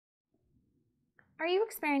Are you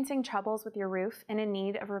experiencing troubles with your roof and in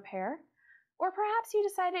need of repair? Or perhaps you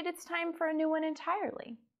decided it's time for a new one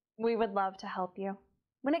entirely? We would love to help you.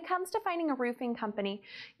 When it comes to finding a roofing company,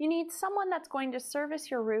 you need someone that's going to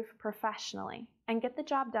service your roof professionally and get the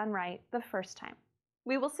job done right the first time.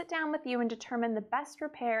 We will sit down with you and determine the best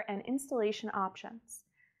repair and installation options.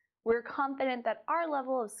 We're confident that our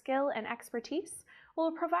level of skill and expertise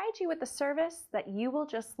will provide you with a service that you will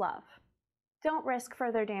just love. Don't risk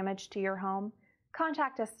further damage to your home.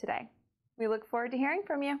 Contact us today. We look forward to hearing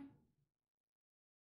from you.